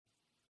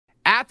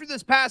after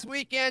this past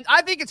weekend,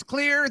 I think it's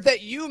clear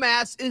that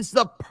UMass is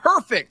the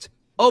perfect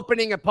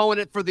opening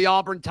opponent for the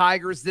Auburn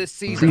Tigers this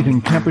season.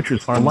 Freezing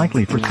temperatures are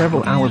likely for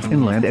several hours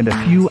inland and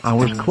a few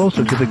hours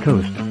closer to the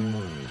coast.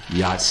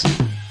 Yes.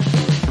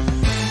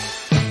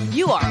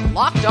 You are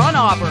Locked On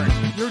Auburn,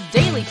 your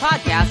daily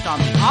podcast on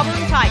the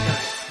Auburn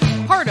Tigers.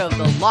 Part of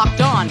the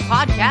Locked On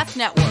Podcast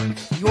Network,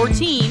 your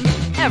team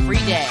every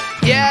day.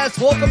 Yes,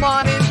 welcome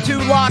on into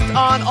Locked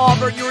On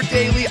Auburn, your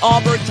daily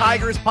Auburn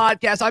Tigers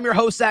podcast. I'm your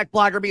host, Zach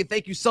Blackerby, and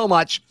thank you so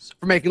much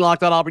for making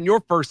Locked On Auburn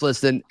your first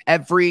listen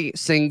every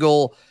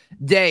single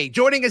day.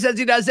 Joining us as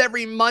he does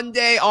every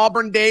Monday,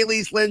 Auburn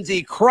Daily's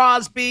Lindsey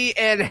Crosby,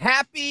 and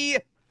happy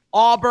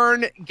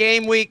Auburn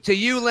game week to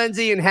you,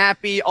 Lindsey, and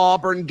happy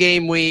Auburn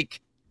game week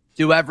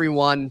to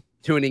everyone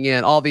tuning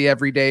in, all the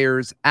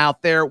everydayers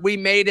out there. We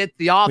made it.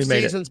 The off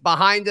season's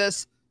behind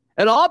us,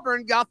 and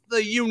Auburn got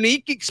the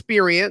unique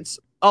experience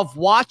of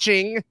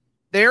watching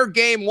their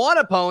game one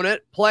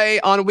opponent play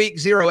on week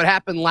 0. It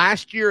happened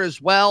last year as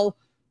well,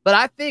 but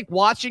I think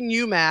watching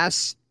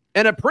UMass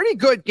in a pretty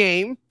good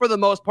game for the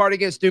most part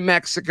against New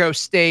Mexico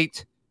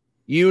State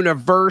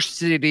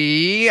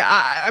University,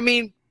 I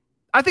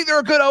think they're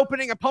a good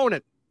opening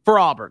opponent for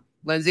Auburn,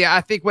 Lindsey.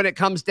 I think when it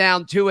comes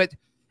down to it,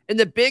 and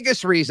the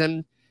biggest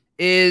reason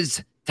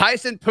is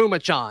Tyson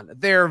Pumachan.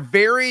 They're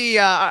very,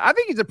 I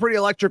think he's a pretty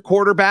electric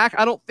quarterback.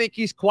 I don't think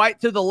he's quite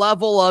to the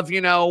level of,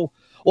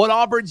 what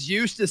Auburn's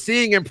used to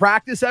seeing in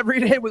practice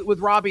every day with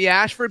Robbie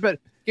Ashford, but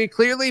can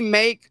clearly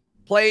make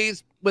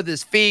plays with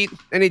his feet,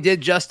 and he did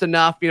just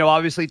enough,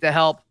 obviously to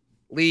help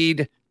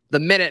lead the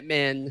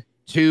Minutemen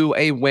to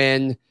a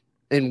win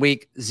in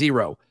week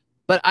 0.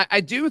 But I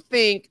do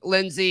think,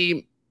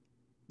 Lindsey,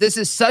 this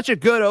is such a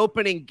good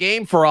opening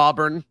game for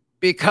Auburn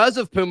because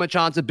of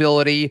Pumachan's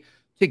ability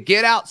to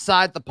get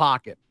outside the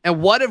pocket. And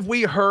what have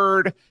we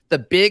heard the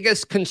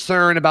biggest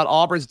concern about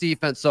Auburn's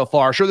defense so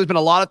far? Sure, there's been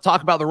a lot of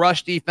talk about the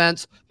rush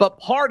defense, but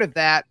part of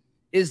that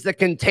is the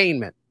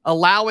containment,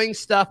 allowing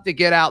stuff to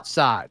get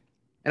outside.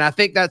 And I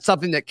think that's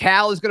something that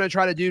Cal is going to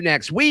try to do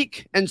next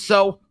week. And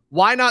so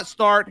why not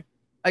start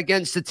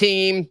against a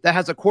team that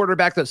has a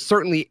quarterback that's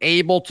certainly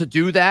able to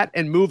do that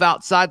and move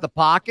outside the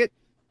pocket?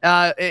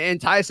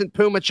 And Tyson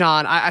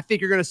Pumachan, I think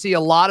you're going to see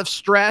a lot of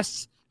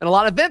stress and a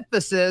lot of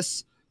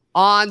emphasis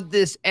on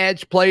this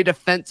edge play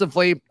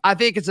defensively. I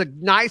think it's a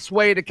nice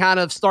way to kind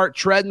of start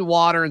treading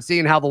water and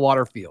seeing how the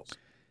water feels.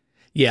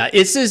 Yeah,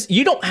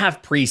 you don't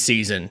have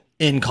preseason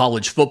in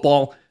college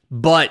football,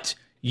 but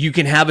you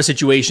can have a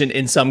situation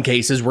in some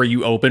cases where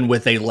you open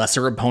with a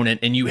lesser opponent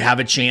and you have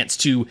a chance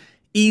to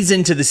ease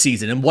into the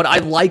season. And what I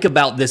like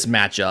about this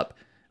matchup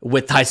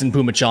with Tyson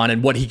Pumachan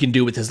and what he can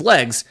do with his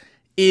legs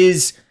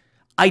is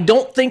I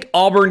don't think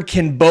Auburn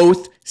can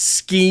both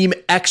scheme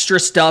extra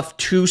stuff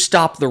to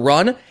stop the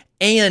run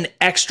and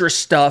extra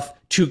stuff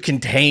to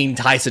contain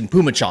Tyson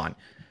Pumachan,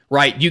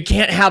 right? You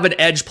can't have an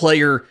edge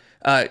player,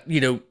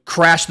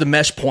 crash the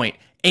mesh point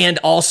and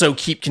also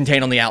keep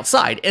contained on the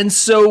outside. And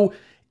so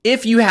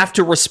if you have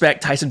to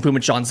respect Tyson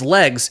Pumachan's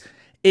legs,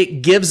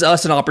 it gives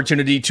us an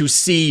opportunity to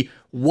see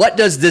what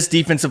does this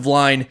defensive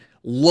line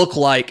look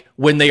like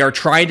when they are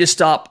trying to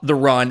stop the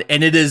run,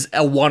 and it is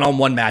a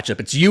one-on-one matchup.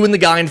 It's you and the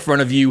guy in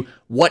front of you.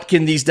 What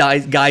can these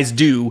guys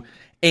do?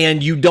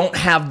 And you don't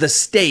have the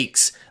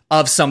stakes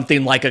of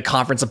something like a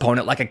conference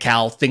opponent, like a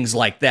Cal, things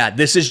like that.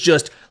 This is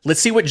just, let's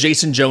see what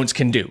Jason Jones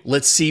can do.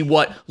 Let's see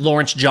what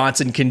Lawrence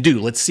Johnson can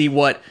do. Let's see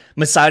what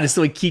Masai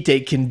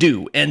Kite can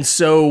do. And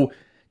so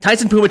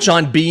Tyson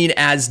Pumachan being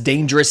as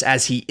dangerous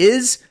as he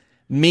is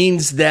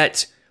means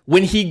that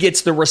when he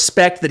gets the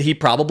respect that he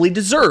probably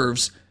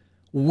deserves,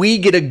 we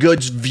get a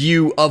good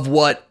view of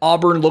what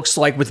Auburn looks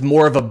like with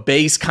more of a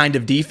base kind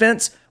of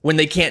defense when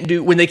they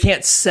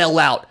can't sell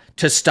out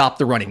to stop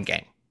the running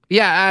game.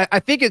 Yeah, I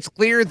think it's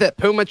clear that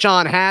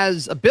Pumachan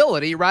has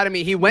ability, right? I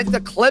mean, he went to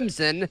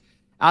Clemson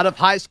out of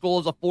high school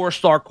as a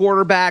 4-star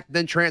quarterback,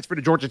 then transferred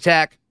to Georgia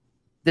Tech.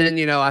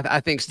 Then, I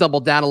think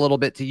stumbled down a little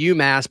bit to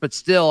UMass, but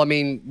still, I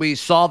mean, we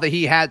saw that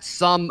he had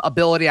some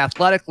ability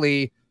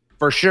athletically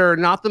for sure.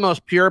 Not the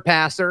most pure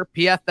passer.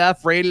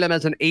 PFF rated him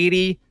as an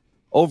 80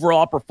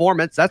 overall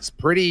performance. That's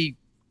pretty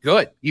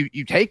good.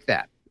 You take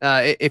that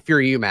if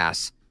you're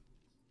UMass.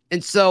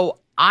 And so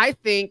I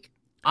think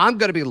I'm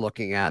going to be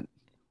looking at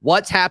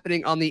what's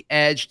happening on the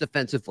edge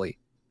defensively.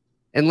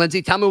 And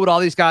Lindsey, tell me what all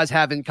these guys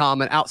have in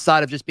common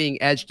outside of just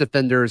being edge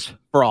defenders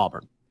for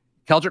Auburn.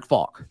 Keldrick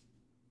Falk,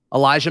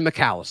 Elijah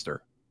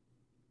McAllister,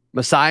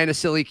 Masai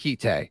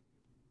Kite,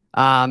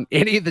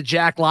 any of the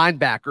Jack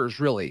linebackers,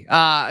 really.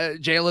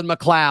 Jalen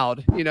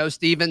McLeod,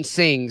 Steven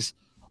Sings.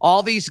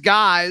 All these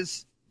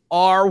guys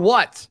are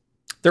what?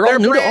 They're all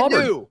new to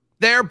Auburn. New.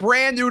 They're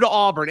brand new to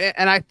Auburn.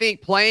 And I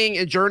think playing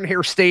in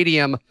Jordan-Hare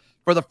Stadium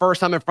for the first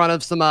time in front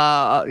of some,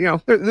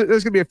 there's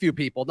going to be a few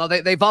people. No,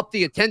 they've upped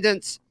the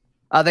attendance.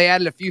 They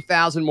added a few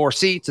thousand more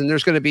seats, and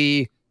there's going to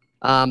be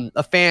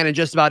a fan in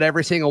just about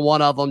every single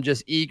one of them,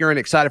 just eager and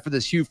excited for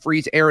this Hugh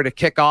Freeze era to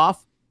kick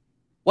off.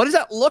 What does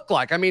that look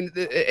like? I mean,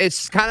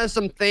 it's kind of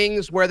some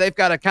things where they've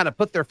got to kind of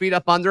put their feet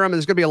up under them, and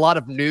there's going to be a lot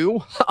of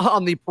new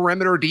on the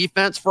perimeter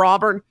defense for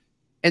Auburn.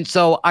 And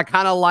so I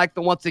kind of like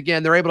that once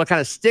again, they're able to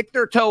kind of stick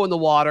their toe in the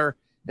water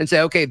and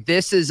say, okay,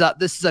 this is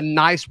a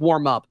nice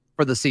warm up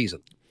for the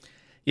season.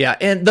 Yeah,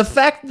 and the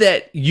fact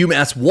that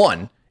UMass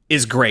won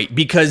is great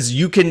because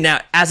you can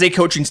now, as a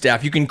coaching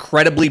staff, you can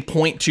credibly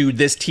point to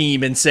this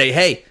team and say,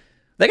 hey,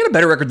 they got a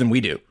better record than we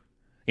do.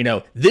 You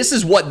know, this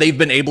is what they've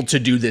been able to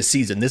do this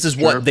season. This is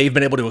what they've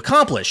been able to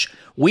accomplish.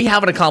 We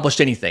haven't accomplished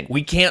anything.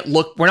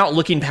 We're not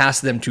looking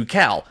past them to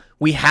Cal.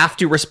 We have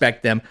to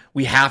respect them.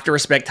 We have to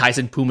respect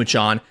Tyson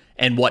Pumachan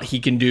and what he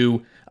can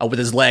do with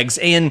his legs.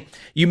 And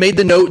you made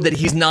the note that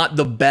he's not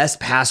the best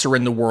passer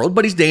in the world,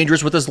 but he's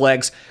dangerous with his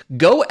legs.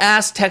 Go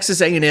ask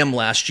Texas A&M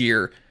last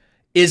year,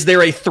 is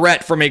there a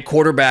threat from a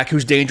quarterback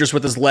who's dangerous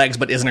with his legs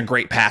but isn't a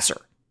great passer?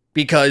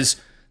 Because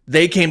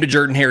they came to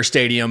Jordan-Hare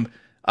Stadium,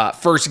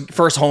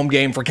 first home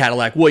game for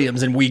Cadillac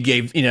Williams, and we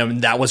gave,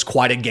 that was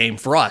quite a game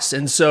for us.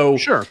 And so,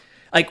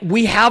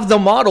 we have the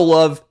model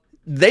of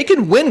they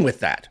can win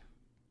with that.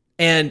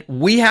 And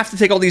we have to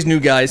take all these new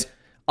guys,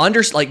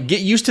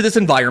 get used to this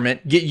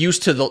environment, get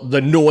used to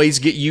the noise,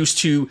 get used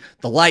to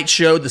the light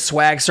show, the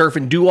swag surf,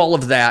 and do all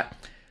of that.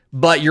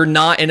 But you're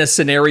not in a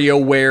scenario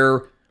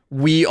where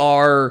we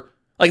are,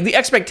 the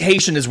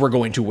expectation is we're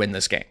going to win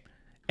this game.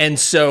 And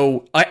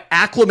so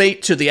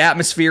acclimate to the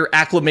atmosphere,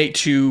 acclimate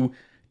to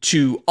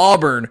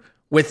Auburn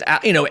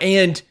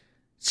and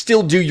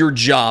still do your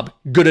job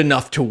good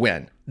enough to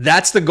win.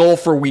 That's the goal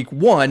for week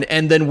 1.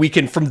 And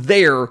then from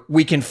there,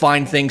 we can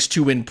find things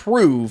to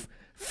improve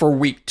for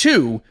week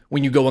 2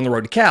 when you go on the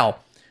road to Cal.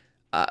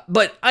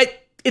 But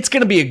it's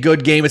going to be a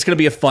good game. It's going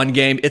to be a fun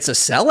game. It's a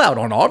sellout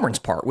on Auburn's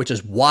part, which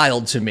is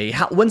wild to me.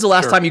 When's the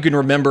last time you can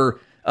remember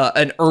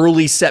an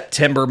early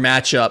September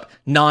matchup,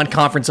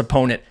 non-conference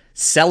opponent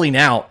selling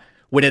out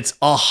when it's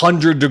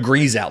 100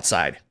 degrees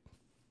outside?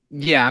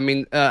 Yeah, I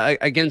mean,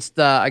 against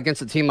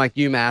a team like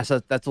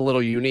UMass, that's a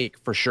little unique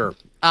for sure.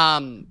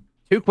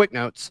 2 quick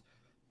notes.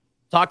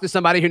 Talk to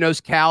somebody who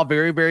knows Cal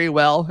very, very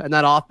well, and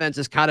that offense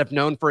is kind of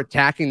known for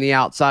attacking the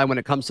outside when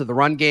it comes to the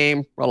run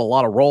game. Run a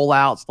lot of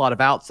rollouts, a lot of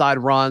outside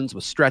runs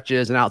with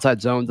stretches and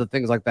outside zones and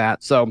things like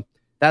that. So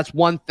that's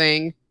one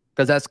thing,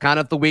 because that's kind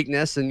of the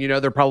weakness, and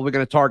they're probably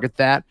going to target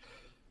that.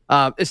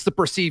 It's the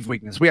perceived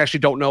weakness. We actually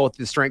don't know what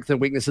the strengths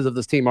and weaknesses of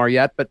this team are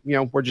yet, but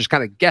we're just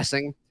kind of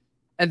guessing.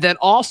 And then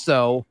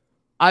also,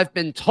 I've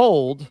been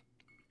told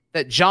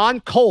that John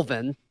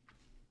Colvin,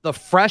 the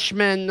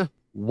freshman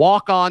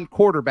walk-on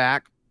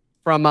quarterback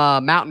from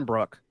Mountain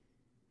Brook,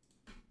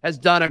 has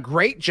done a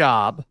great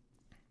job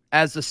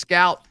as the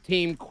scout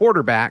team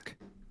quarterback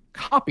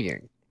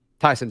copying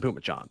Tyson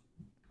Pumachan.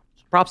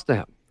 Props to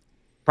him.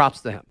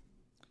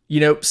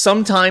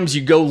 Sometimes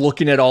you go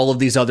looking at all of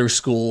these other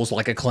schools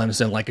like a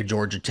Clemson, like a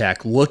Georgia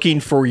Tech, looking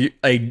for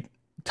a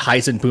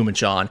Tyson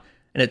Pumachan,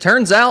 and it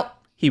turns out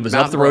he was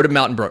up the road at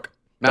Mountain Brook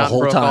the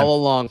whole time. All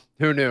along.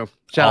 Who knew?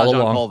 Shout out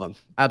John Colvin.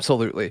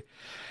 Absolutely.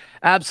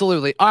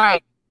 All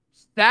right.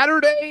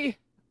 Saturday,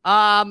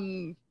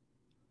 when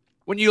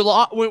you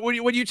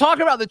talk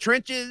about the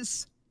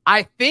trenches,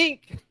 I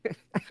think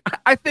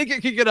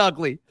it could get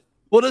ugly.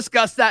 We'll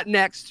discuss that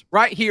next,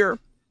 right here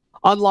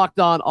on Locked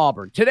On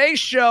Auburn. Today's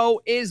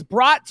show is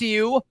brought to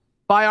you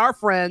by our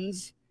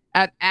friends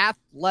at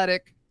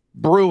Athletic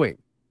Brewing.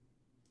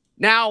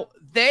 Now,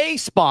 they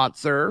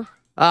sponsor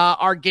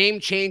our game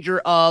changer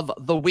of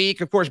the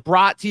week, of course,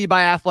 brought to you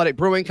by Athletic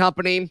Brewing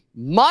Company.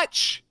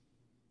 Much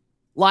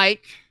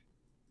like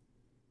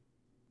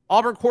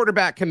Auburn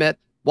quarterback commit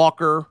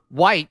Walker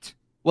White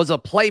was a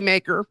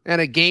playmaker and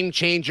a game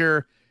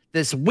changer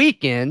this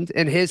weekend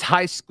in his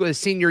high school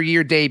senior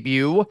year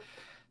debut.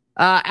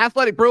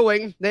 Athletic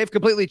Brewing, they've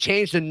completely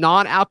changed the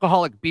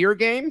non-alcoholic beer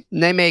game,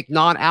 and they make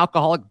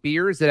non-alcoholic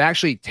beers that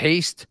actually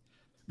taste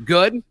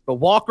good. But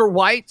Walker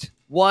White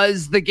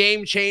was the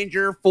game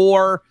changer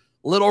for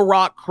Little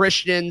Rock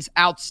Christian's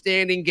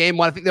outstanding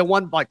game. I think they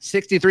won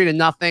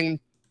 63-0.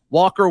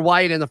 Walker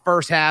White in the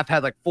first half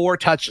had 4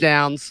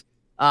 touchdowns.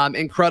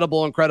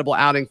 Incredible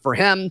outing for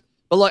him.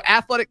 But look,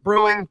 Athletic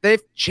Brewing,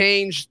 they've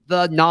changed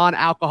the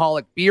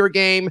non-alcoholic beer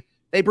game.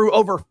 They brew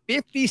over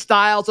 50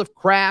 styles of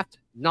craft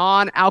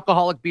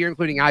non-alcoholic beer,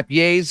 including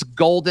IPAs,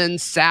 golden,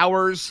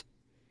 sours,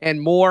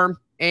 and more.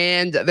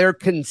 And they're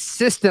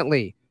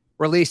consistently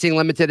releasing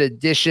limited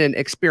edition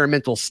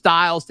experimental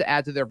styles to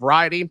add to their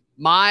variety.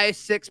 My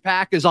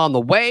 6-pack is on the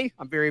way.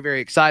 I'm very,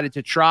 very excited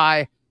to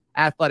try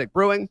Athletic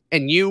Brewing,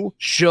 and you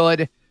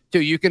should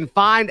too. You can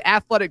find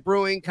Athletic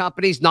Brewing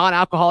Company's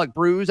non-alcoholic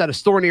brews at a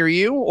store near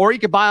you, or you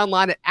can buy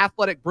online at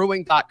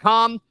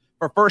athleticbrewing.com.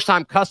 For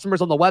first-time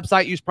customers on the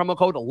website, use promo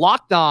code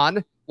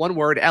LOCKEDON, one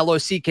word,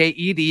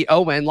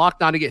 LOCKEDON,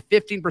 Locked On, to get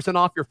 15%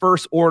 off your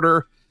first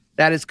order.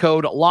 That is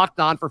code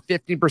LOCKEDON for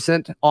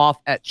 15% off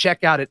at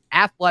checkout at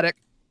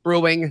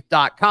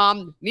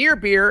athleticbrewing.com. Near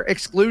beer,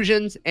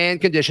 exclusions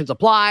and conditions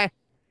apply.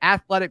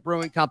 Athletic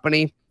Brewing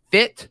Company,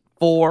 fit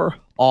for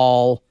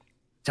all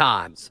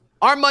times.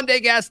 Our Monday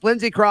guest,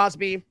 Lindsey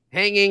Crosby,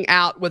 hanging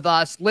out with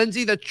us.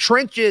 Lindsey, the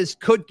trenches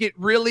could get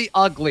really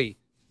ugly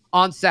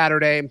on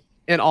Saturday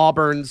in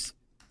Auburn's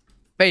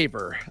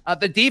favor.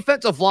 The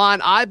defensive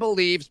line, I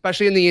believe,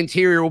 especially in the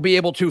interior, will be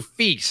able to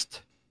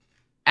feast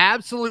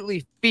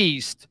absolutely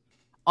feast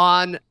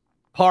on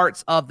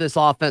parts of this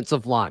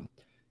offensive line.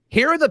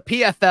 Here are the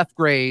PFF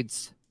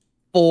grades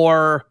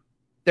for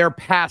their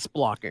pass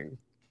blocking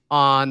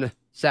on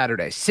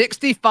Saturday.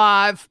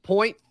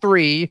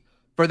 65.3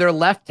 for their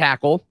left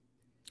tackle.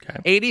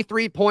 Okay.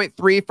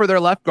 83.3 for their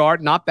left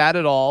guard. Not bad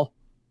at all.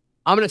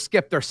 I'm going to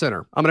skip their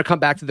center. I'm going to come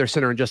back to their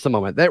center in just a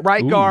moment. That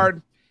right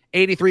guard,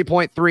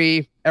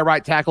 83.3. At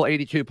right tackle,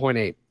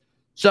 82.8.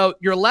 So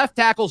your left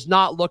tackle's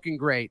not looking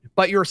great,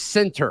 but your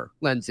center,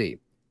 Lindsay,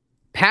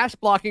 pass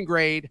blocking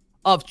grade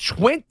of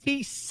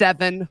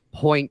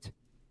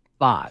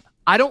 27.5.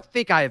 I don't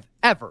think I've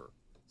ever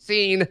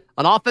seen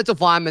an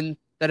offensive lineman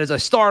that is a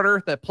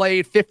starter that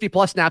played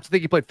 50-plus snaps. I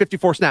think he played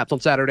 54 snaps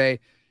on Saturday.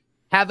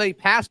 Have a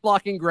pass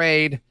blocking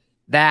grade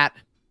that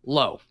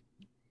low.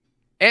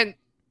 And,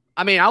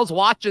 I mean, I was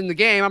watching the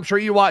game. I'm sure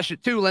you watched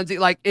it too, Lindsay.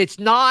 Like, it's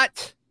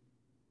not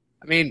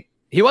 – I mean,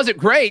 he wasn't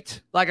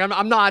great. Like,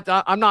 I'm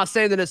not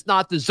saying that it's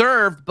not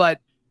deserved,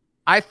 but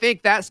I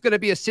think that's going to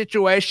be a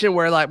situation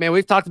where, like, man,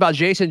 we've talked about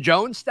Jason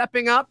Jones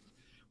stepping up.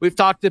 We've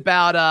talked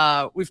about,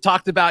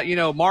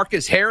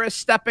 Marcus Harris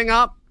stepping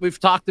up. We've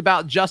talked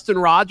about Justin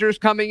Rogers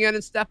coming in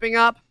and stepping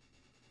up.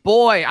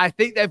 Boy, I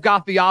think they've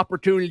got the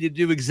opportunity to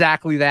do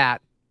exactly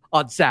that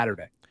on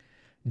Saturday.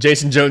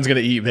 Jason Jones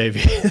going to eat, baby.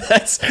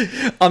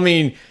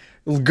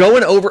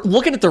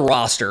 Looking at the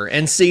roster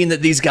and seeing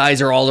that these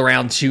guys are all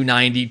around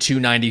 290,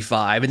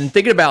 295, and then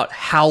thinking about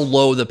how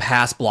low the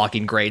pass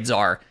blocking grades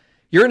are,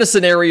 you're in a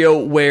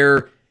scenario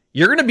where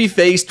you're going to be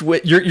faced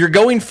with, you're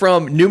going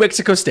from New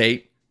Mexico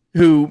State,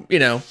 who,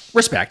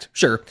 respect,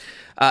 sure.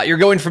 You're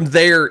going from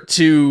there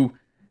to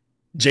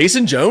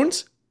Jason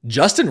Jones,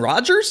 Justin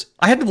Rogers.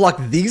 I have to block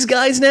these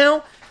guys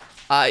now.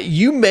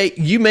 You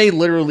may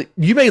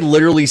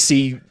literally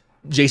see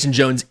Jason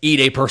Jones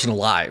eat a person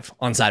alive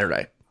on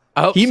Saturday.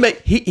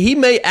 He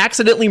may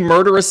accidentally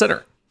murder a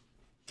center.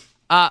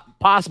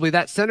 Possibly.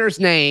 That center's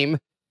name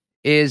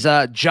is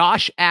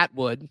Josh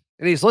Atwood,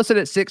 and he's listed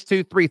at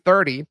 6'2",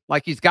 330.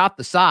 Like, he's got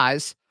the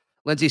size.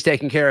 Lindsay's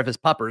taking care of his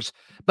puppers.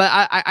 But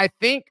I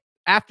think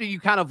after you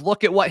kind of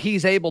look at what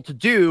he's able to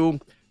do,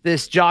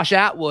 this Josh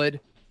Atwood,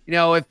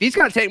 if he's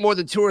going to take more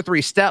than 2 or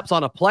 3 steps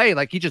on a play,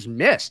 like he just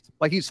missed.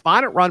 Like, he's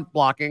fine at run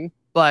blocking,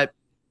 but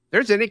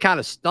there's any kind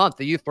of stunt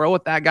that you throw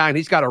at that guy and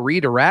he's got to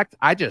redirect,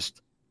 I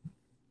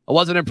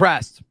wasn't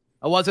impressed.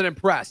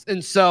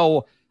 And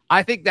so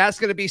I think that's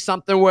going to be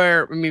something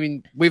where, I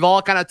mean, we've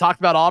all kind of talked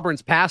about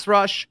Auburn's pass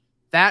rush.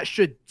 That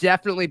should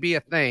definitely be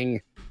a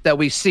thing that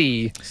we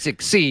see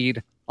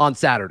succeed on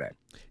Saturday.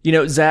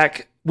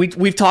 Zach,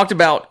 we've talked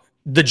about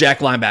the jack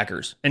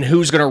linebackers and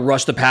who's going to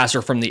rush the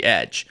passer from the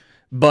edge.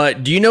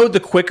 But do you know the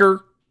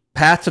quicker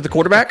path to the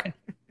quarterback?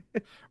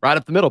 Right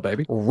up the middle,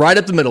 baby. Right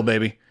up the middle,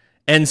 baby.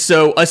 And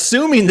so,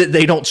 assuming that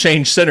they don't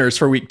change centers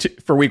for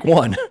week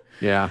 1,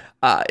 yeah,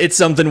 it's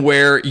something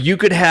where you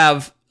could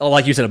have,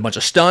 like you said, a bunch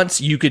of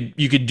stunts. You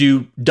could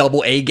do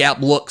double A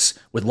gap looks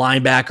with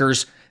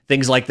linebackers,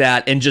 things like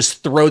that, and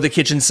just throw the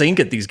kitchen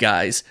sink at these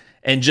guys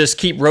and just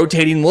keep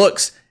rotating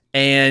looks.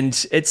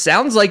 And it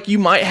sounds like you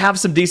might have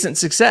some decent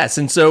success.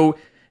 And so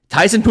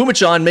Tyson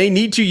Pumachan may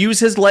need to use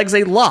his legs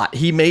a lot.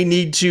 He may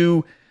need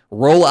to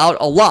roll out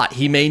a lot.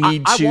 He may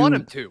need to. I want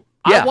him to.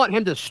 Yeah. I want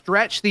him to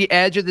stretch the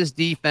edge of this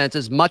defense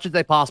as much as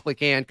they possibly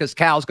can, because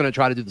Cal's going to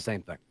try to do the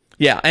same thing.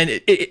 Yeah,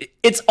 and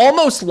it's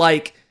almost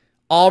like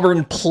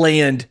Auburn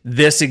planned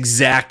this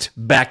exact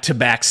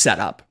back-to-back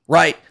setup,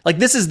 right? Like,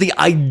 this is the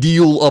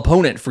ideal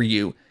opponent for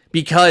you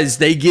because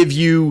they give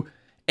you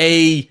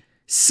a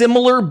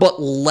similar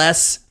but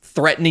less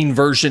threatening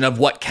version of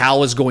what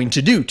Cal is going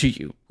to do to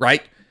you,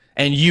 right?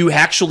 And you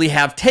actually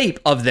have tape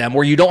of them,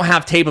 where you don't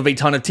have tape of a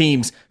ton of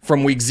teams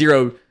from week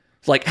 0.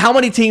 Like, how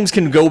many teams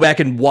can go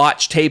back and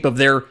watch tape of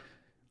their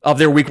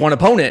week 1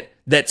 opponent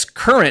that's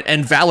current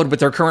and valid with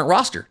their current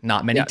roster?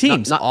 Not many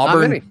teams.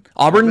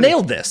 Auburn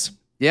nailed this.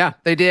 Yeah,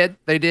 they did.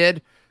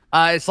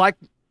 It's like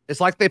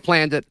they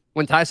planned it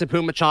when Tyson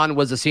Pumachan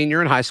was a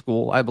senior in high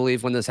school, I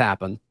believe, when this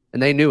happened,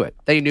 and they knew it.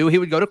 They knew he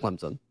would go to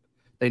Clemson.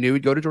 They knew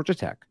he'd go to Georgia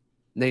Tech.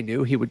 And they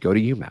knew he would go to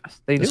UMass.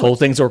 This whole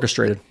thing's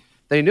orchestrated.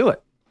 They knew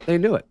it.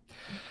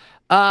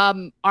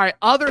 All right,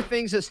 other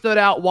things that stood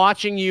out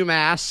watching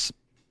UMass.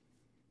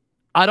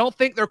 I don't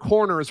think their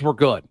corners were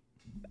good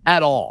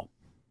at all,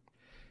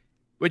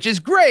 which is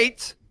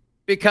great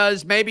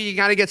because maybe you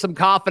got to get some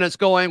confidence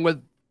going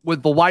with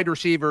the wide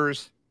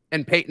receivers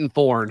and Peyton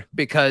Thorne,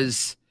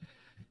 because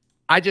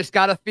I just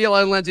got a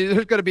feeling, Lindsay,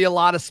 there's going to be a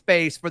lot of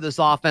space for this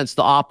offense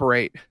to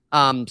operate.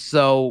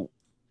 So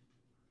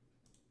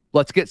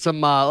let's get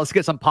some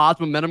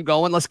positive momentum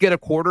going. Let's get a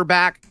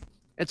quarterback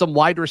and some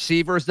wide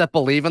receivers that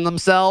believe in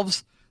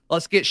themselves.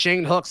 Let's get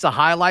Shane Hooks a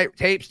highlight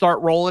tape, start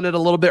rolling it a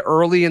little bit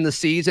early in the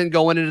season,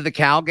 going into the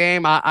Cal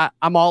game.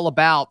 I'm all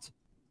about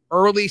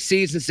early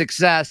season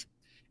success.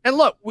 And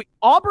look,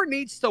 Auburn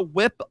needs to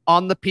whip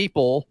on the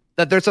people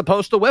that they're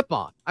supposed to whip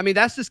on. I mean,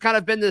 that's just kind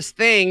of been this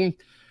thing.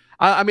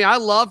 I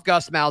love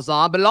Gus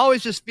Malzahn, but it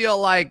always just feel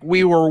like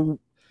we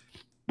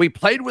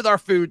played with our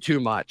food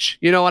too much.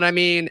 You know what I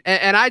mean?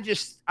 And I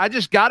just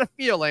got a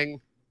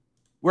feeling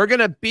we're going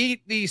to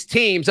beat these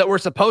teams that we're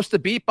supposed to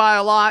beat by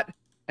a lot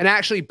and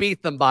actually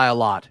beat them by a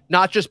lot,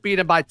 not just beat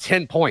them by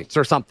 10 points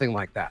or something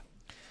like that.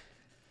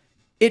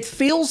 It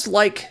feels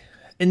like,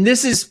 and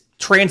this is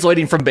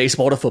translating from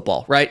baseball to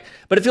football, right?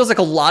 But it feels like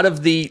a lot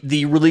of the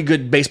really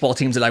good baseball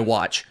teams that I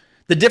watch,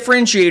 the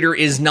differentiator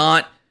is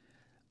not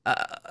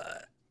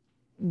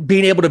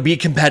being able to be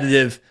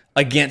competitive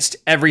against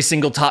every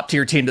single top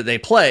tier team that they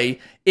play.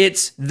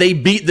 It's they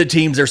beat the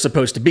teams they're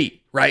supposed to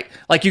beat, right?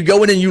 Like you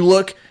go in and you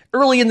look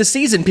early in the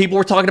season, people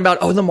were talking about,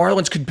 oh, the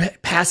Marlins could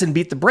pass and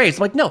beat the Braves.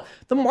 I'm like, no,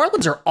 the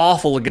Marlins are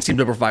awful against teams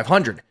over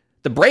 500.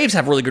 The Braves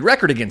have a really good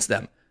record against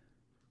them.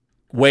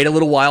 Wait a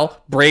little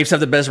while. Braves have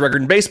the best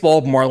record in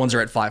baseball. Marlins are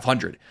at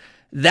 500.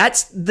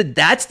 That's the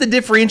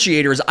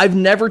differentiators. I've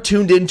never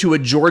tuned into a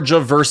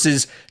Georgia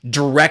versus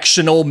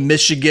directional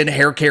Michigan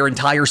hair care and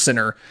tire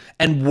center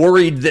and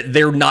worried that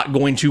they're not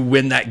going to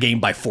win that game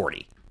by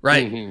 40,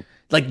 right? Mm-hmm.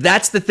 Like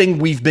that's the thing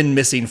we've been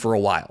missing for a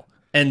while.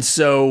 And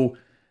so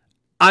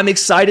I'm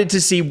excited to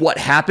see what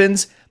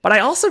happens, but I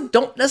also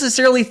don't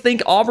necessarily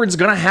think Auburn's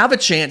going to have a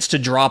chance to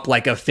drop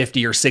like a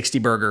 50 or 60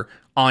 burger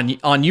on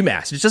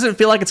UMass. It just doesn't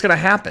feel like it's going to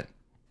happen.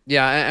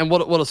 Yeah, and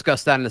we'll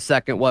discuss that in a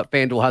second, what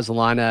FanDuel has the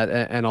line at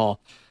and all.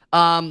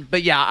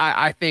 But yeah,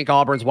 I think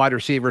Auburn's wide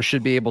receivers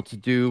should be able to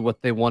do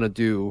what they want to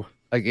do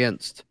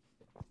against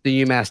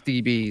the UMass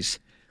DBs.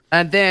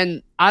 And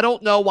then I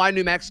don't know why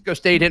New Mexico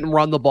State didn't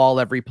run the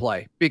ball every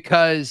play,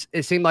 because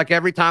it seemed like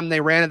every time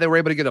they ran it, they were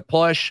able to get a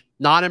push.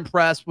 Not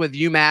impressed with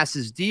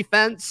UMass's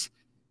defensive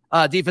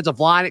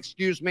line,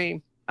 excuse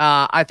me.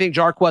 I think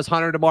Jarquez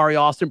Hunter, Damari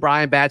Austin,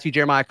 Brian Batsey,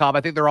 Jeremiah Cobb,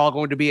 I think they're all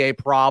going to be a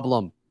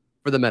problem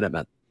for the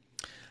Minutemen.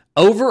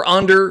 Over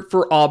under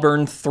for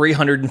Auburn,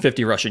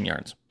 350 rushing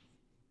yards.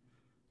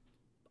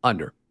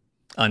 Under.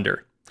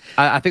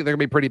 I think they're going to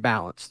be pretty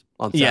balanced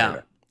on Saturday.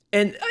 Yeah.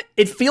 And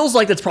it feels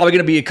like that's probably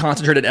going to be a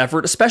concentrated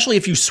effort, especially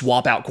if you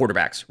swap out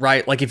quarterbacks,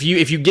 right? Like if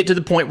you get to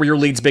the point where your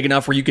lead's big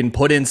enough where you can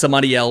put in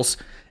somebody else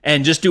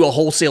and just do a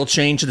wholesale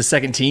change to the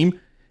second team,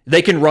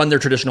 they can run their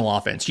traditional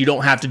offense. You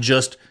don't have to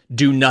just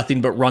do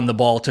nothing but run the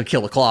ball to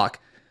kill a clock.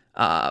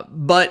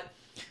 But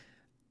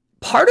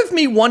part of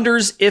me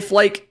wonders if,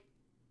 like,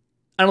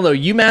 I don't know,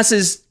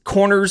 UMass's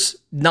corners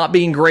not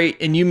being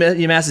great and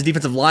UMass's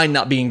defensive line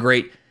not being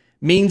great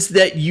means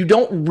that you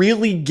don't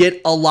really get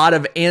a lot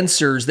of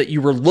answers that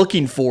you were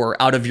looking for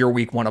out of your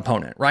week one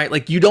opponent, right?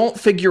 Like you don't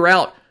figure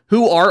out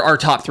who are our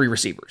top three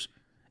receivers.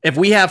 If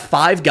we have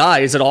 5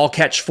 guys that all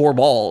catch 4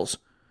 balls,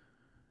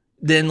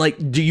 then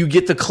like, do you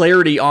get the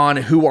clarity on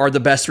who are the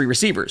best 3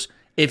 receivers?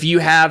 If you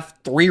have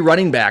 3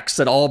 running backs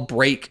that all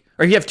break,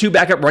 or if you have 2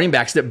 backup running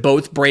backs that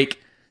both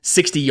break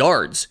 60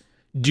 yards,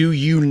 do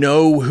you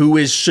know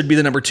who should be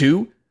the number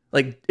 2?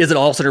 Like, is it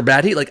Alston or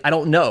Batty? Like, I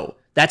don't know.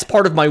 That's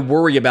part of my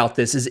worry about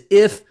this is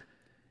if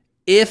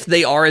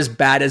they are as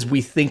bad as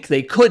we think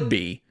they could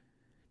be,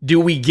 do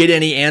we get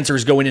any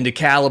answers going into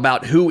Cal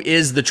about who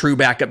is the true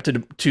backup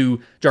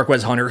to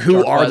Jarquez Hunter?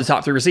 Who are the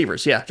top 3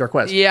 receivers? Yeah,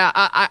 Jarquez. Yeah,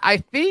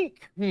 I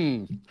think,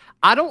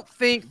 I don't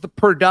think the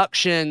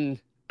production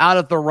out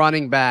of the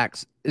running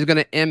backs is going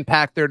to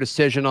impact their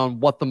decision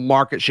on what the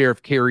market share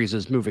of carries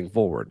is moving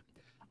forward.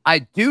 I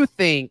do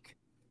think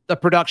the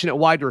production at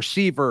wide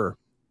receiver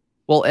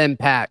will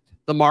impact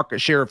the market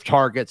share of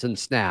targets and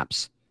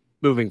snaps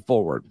moving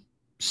forward.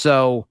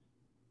 So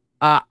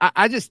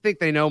I just think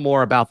they know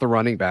more about the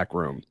running back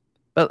room.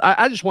 But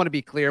I just want to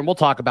be clear, and we'll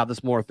talk about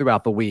this more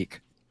throughout the week.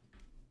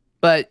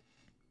 But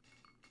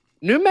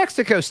New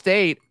Mexico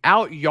State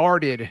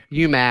out-yarded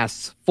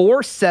UMass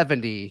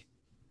 470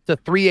 to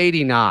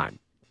 389.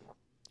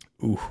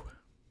 Ooh.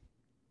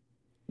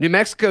 New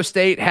Mexico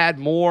State had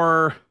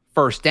more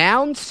first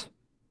downs.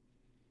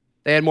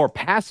 They had more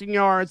passing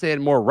yards. They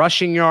had more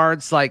rushing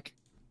yards. Like,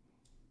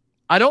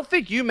 I don't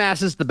think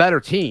UMass is the better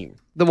team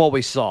than what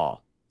we saw,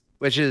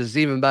 which is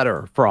even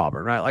better for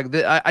Auburn, right? Like,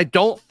 I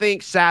don't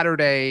think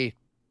Saturday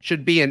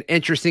should be an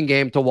interesting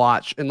game to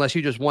watch unless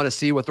you just want to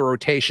see what the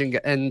rotation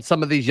and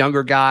some of these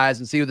younger guys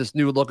and see what this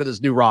new look of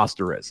this new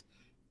roster is.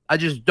 I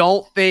just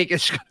don't think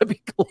it's going to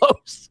be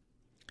close,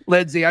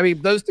 Lindsay. I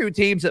mean, those 2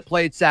 teams that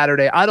played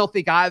Saturday, I don't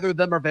think either of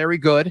them are very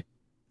good.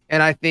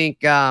 And I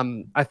think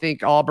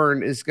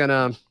Auburn is going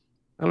to,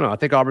 I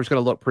think Auburn's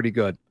going to look pretty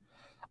good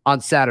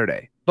on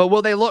Saturday. But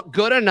will they look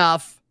good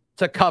enough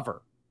to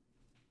cover?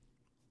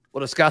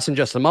 We'll discuss in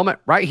just a moment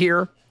right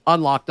here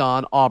on Locked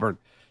On Auburn.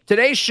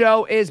 Today's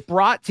show is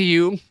brought to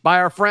you by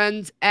our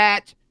friends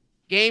at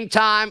Game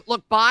Time.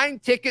 Look, buying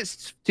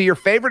tickets to your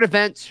favorite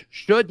events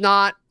should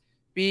not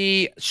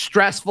be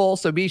stressful,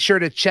 so be sure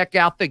to check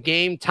out the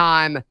Game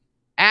Time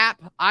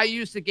app. I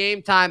used the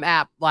Game Time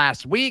app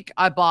last week.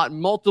 I bought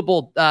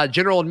multiple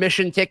general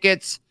admission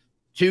tickets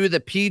to the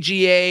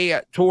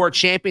PGA Tour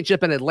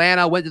Championship in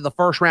Atlanta. Went to the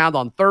first round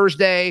on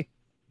Thursday.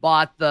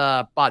 Bought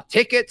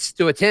tickets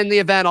to attend the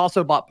event.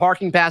 Also bought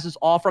parking passes,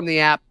 all from the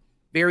app.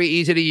 Very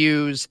easy to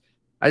use.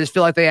 I just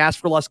feel like they ask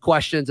for less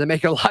questions and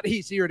make it a lot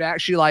easier to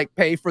actually like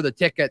pay for the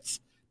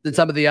tickets than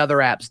some of the other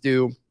apps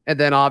do. And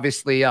then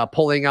obviously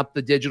pulling up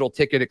the digital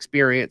ticket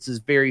experience is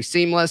very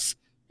seamless.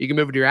 You can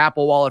move it to your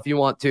Apple Wallet if you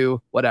want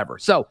to, whatever.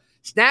 So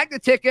snag the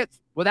tickets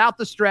without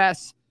the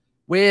stress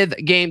with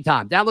Game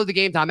Time. Download the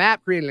Game Time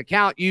app, create an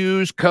account,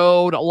 use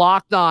code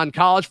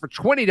LOCKEDONCollege for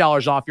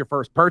 $20 off your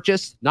first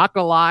purchase. Not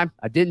going to lie,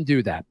 I didn't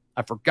do that.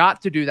 I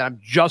forgot to do that. I'm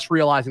just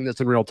realizing this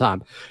in real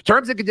time.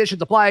 Terms and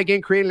conditions apply.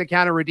 Again, create an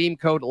account and redeem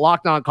code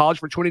LOCKEDONCollege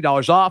for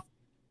 $20 off.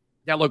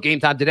 Download Game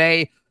Time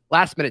today.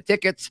 Last minute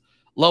tickets,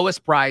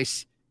 lowest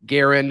price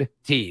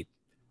guaranteed.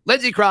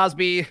 Lindsey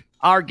Crosby,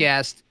 our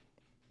guest,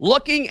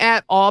 looking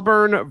at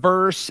Auburn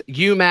versus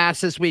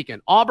UMass this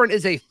weekend. Auburn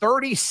is a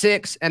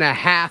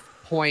 36.5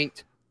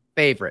 point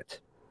favorite.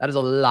 That is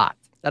a lot.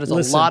 That is a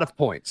lot of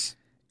points.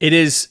 It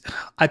is.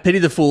 I pity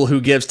the fool who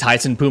gives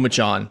Tyson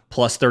Pumachan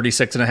plus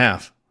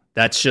 36.5.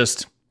 That's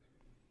just,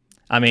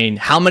 I mean,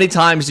 how many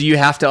times do you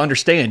have to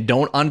understand?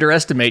 Don't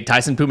underestimate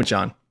Tyson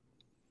Pumachan.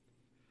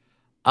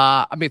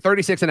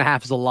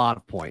 36.5 is a lot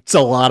of points. It's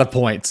a lot of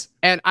points.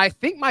 And I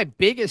think my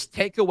biggest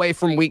takeaway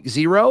from week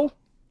 0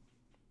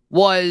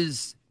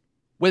 was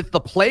with the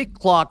play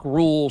clock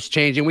rules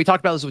changing. We talked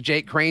about this with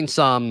Jake Crane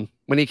some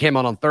when he came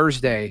on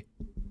Thursday.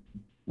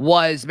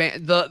 Was,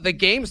 man, the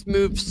games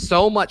moved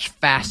so much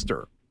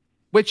faster,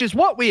 which is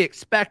what we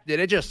expected.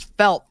 It just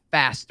felt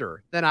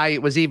faster than I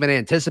was even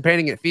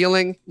anticipating it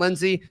feeling,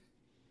 Lindsey.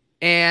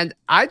 And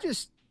I think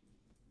it's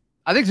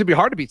going to be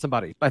hard to beat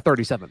somebody by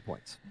 37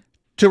 points.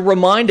 To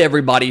remind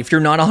everybody, if you're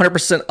not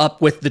 100%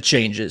 up with the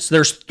changes,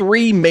 there's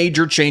 3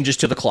 major changes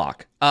to the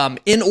clock.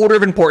 In order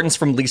of importance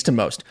from least to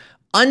most.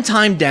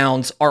 Untimed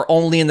downs are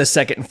only in the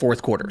second and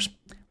fourth quarters.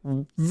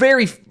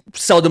 Very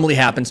seldomly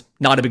happens,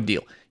 not a big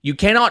deal. You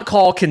cannot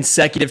call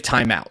consecutive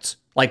timeouts,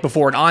 like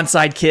before an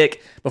onside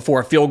kick,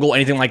 before a field goal,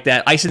 anything like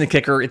that. Icing the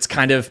kicker, it's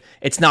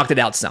knocked it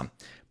out some.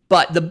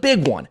 But the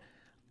big one,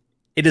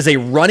 it is a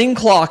running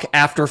clock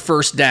after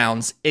first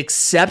downs,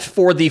 except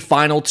for the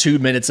final 2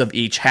 minutes of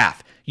each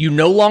half. You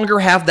no longer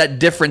have that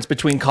difference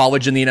between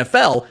college and the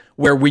NFL,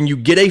 where when you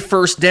get a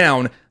first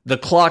down, the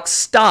clock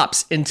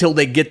stops until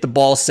they get the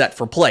ball set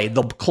for play.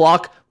 The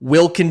clock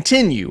will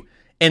continue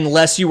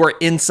unless you are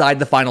inside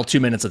the final 2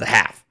 minutes of the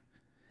half.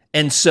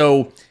 And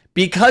so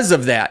because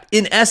of that,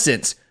 in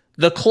essence,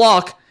 the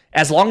clock,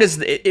 as long as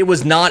it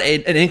was not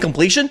an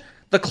incompletion,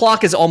 the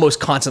clock is almost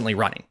constantly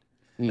running.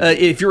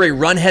 If you're a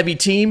run-heavy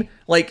team,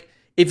 like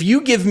if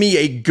you give me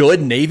a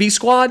good Navy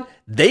squad,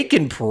 they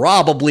can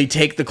probably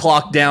take the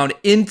clock down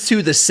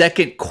into the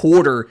second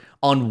quarter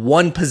on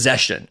one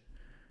possession.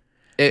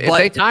 If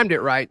they timed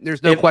it right,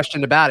 there's no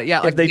question about it.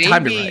 Yeah, if they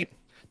timed it right.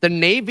 The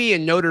Navy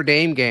and Notre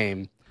Dame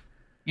game,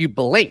 you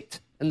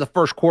blinked and the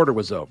first quarter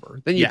was over.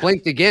 Then you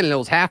blinked again and it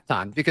was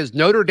halftime because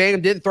Notre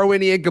Dame didn't throw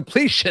any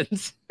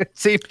incompletions. It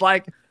seemed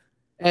like,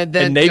 and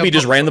Navy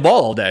just ran the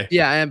ball all day.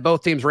 Yeah, and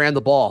both teams ran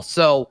the ball.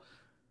 So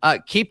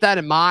keep that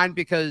in mind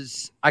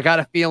because I got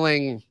a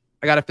feeling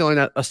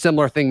that a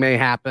similar thing may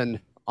happen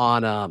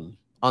on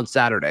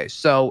Saturday.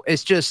 So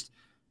it's just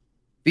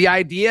the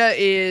idea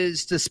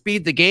is to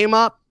speed the game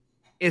up.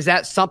 Is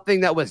that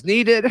something that was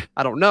needed?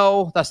 I don't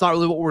know. That's not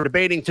really what we're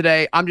debating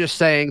today. I'm just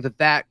saying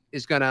that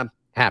is going to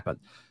happen.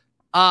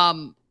 So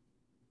I'm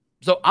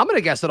going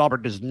to guess that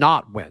Auburn does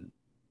not win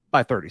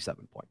by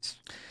 37 points,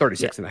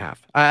 36.5.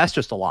 That's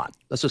just a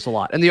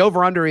lot. And the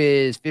over-under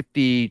is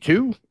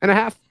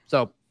 52.5.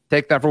 So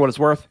take that for what it's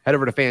worth. Head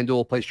over to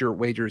FanDuel, place your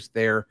wagers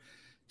there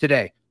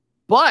today.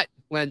 But,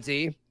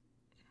 Lindsey,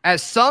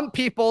 as some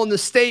people in the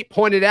state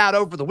pointed out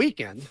over the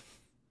weekend,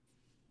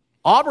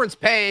 Auburn's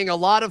paying a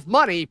lot of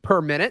money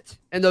per minute,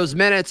 and those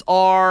minutes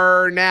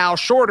are now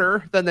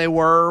shorter than they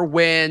were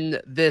when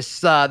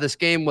this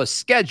game was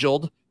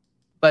scheduled.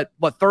 But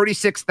what,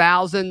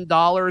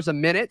 $36,000 a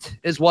minute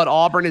is what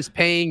Auburn is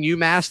paying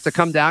UMass to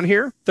come down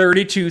here?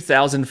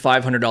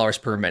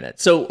 $32,500 per minute.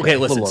 So, okay,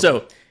 listen.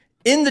 So,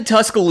 in the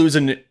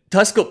Tuscaloosa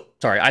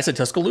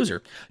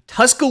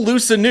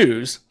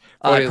News,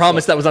 I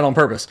promise that was not on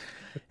purpose.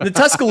 In the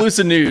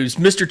Tuscaloosa News,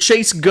 Mr.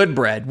 Chase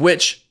Goodbread,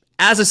 which,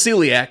 as a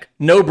celiac,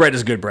 no bread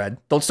is good bread.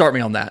 Don't start me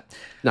on that.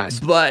 Nice.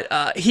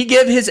 But he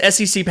gave his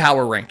SEC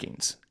power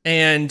rankings.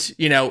 And,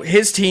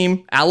 his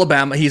team,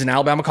 Alabama, he's an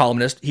Alabama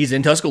columnist. He's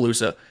in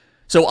Tuscaloosa.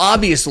 So,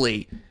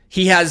 obviously,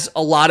 he has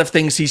a lot of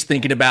things he's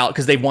thinking about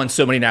because they've won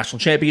so many national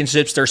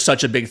championships. They're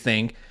such a big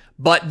thing.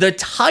 But the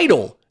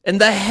title and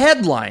the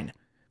headline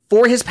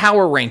for his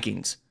power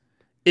rankings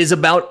is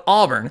about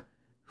Auburn,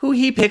 who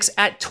he picks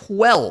at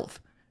 12.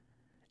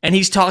 And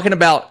he's talking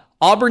about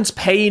Auburn's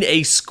paying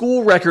a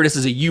school record. This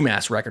is a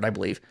UMass record, I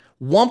believe.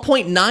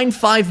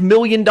 $1.95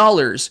 million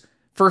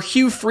for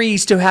Hugh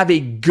Freeze to have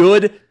a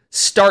good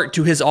start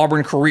to his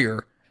Auburn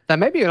career. That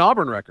may be an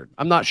Auburn record.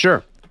 I'm not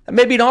sure. That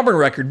may be an Auburn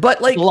record,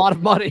 but like a lot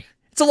of money.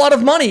 It's a lot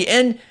of money.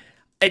 And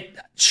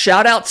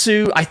shout out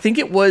to, I think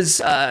it was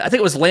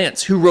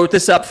Lance who wrote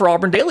this up for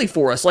Auburn Daily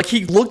for us. Like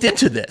he looked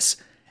into this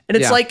and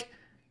it's like,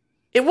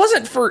 it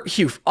wasn't for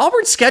Hugh.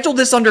 Auburn scheduled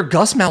this under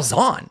Gus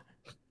Malzahn.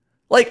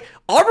 Like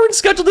Auburn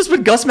scheduled this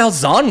with Gus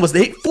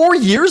Malzahn 4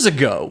 years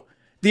ago.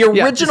 The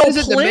original this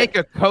isn't to make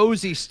a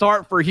cozy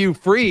start for Hugh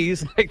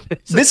Freeze.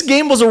 This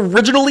game was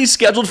originally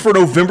scheduled for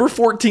November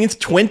 14th,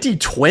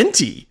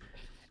 2020.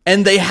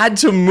 and they had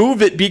to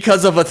move it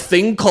because of a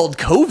thing called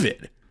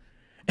COVID.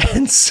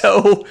 And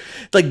so,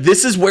 like,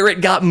 this is where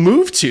it got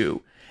moved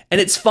to. And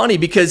it's funny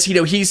because, you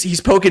know,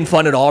 he's poking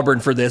fun at Auburn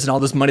for this and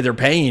all this money they're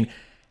paying.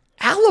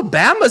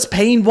 Alabama's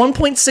paying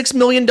 $1.6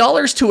 million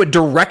to a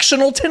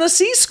directional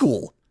Tennessee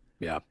school.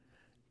 Yeah.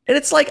 And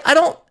it's like,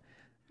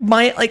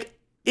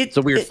 it's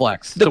a weird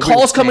flex. The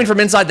call's coming from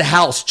inside the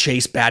house,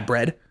 Chase Bad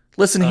Bread.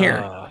 Listen here.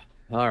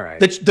 All right.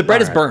 The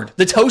bread is burned.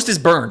 The toast is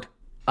burned.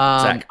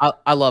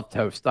 I love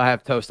toast. I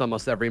have toast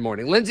almost every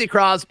morning. Lindsey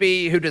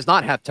Crosby, who does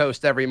not have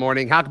toast every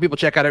morning. How can people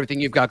check out everything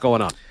you've got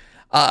going on?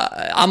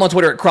 I'm on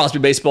Twitter at Crosby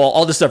Baseball.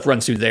 All this stuff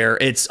runs through there.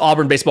 It's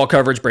Auburn baseball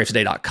coverage,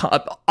 BravesToday.com,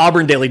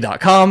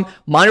 AuburnDaily.com,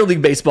 minor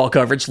league baseball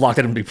coverage, Locked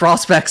On MLB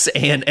Prospects,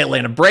 and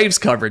Atlanta Braves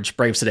coverage,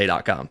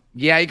 BravesToday.com.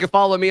 Yeah, you can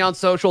follow me on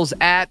socials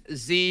at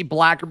Z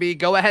Blackerby.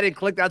 Go ahead and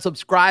click that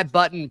subscribe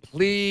button,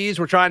 please.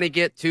 We're trying to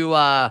get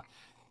to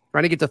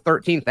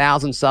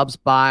 13,000 subs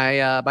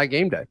by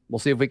game day. We'll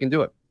see if we can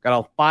do it. Got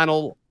a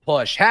final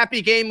push.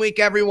 Happy game week,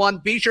 everyone.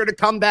 Be sure to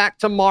come back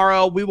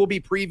tomorrow. We will be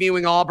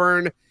previewing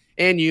Auburn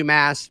and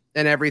UMass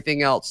and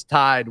everything else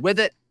tied with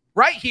it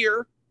right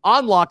here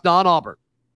on Locked On Auburn.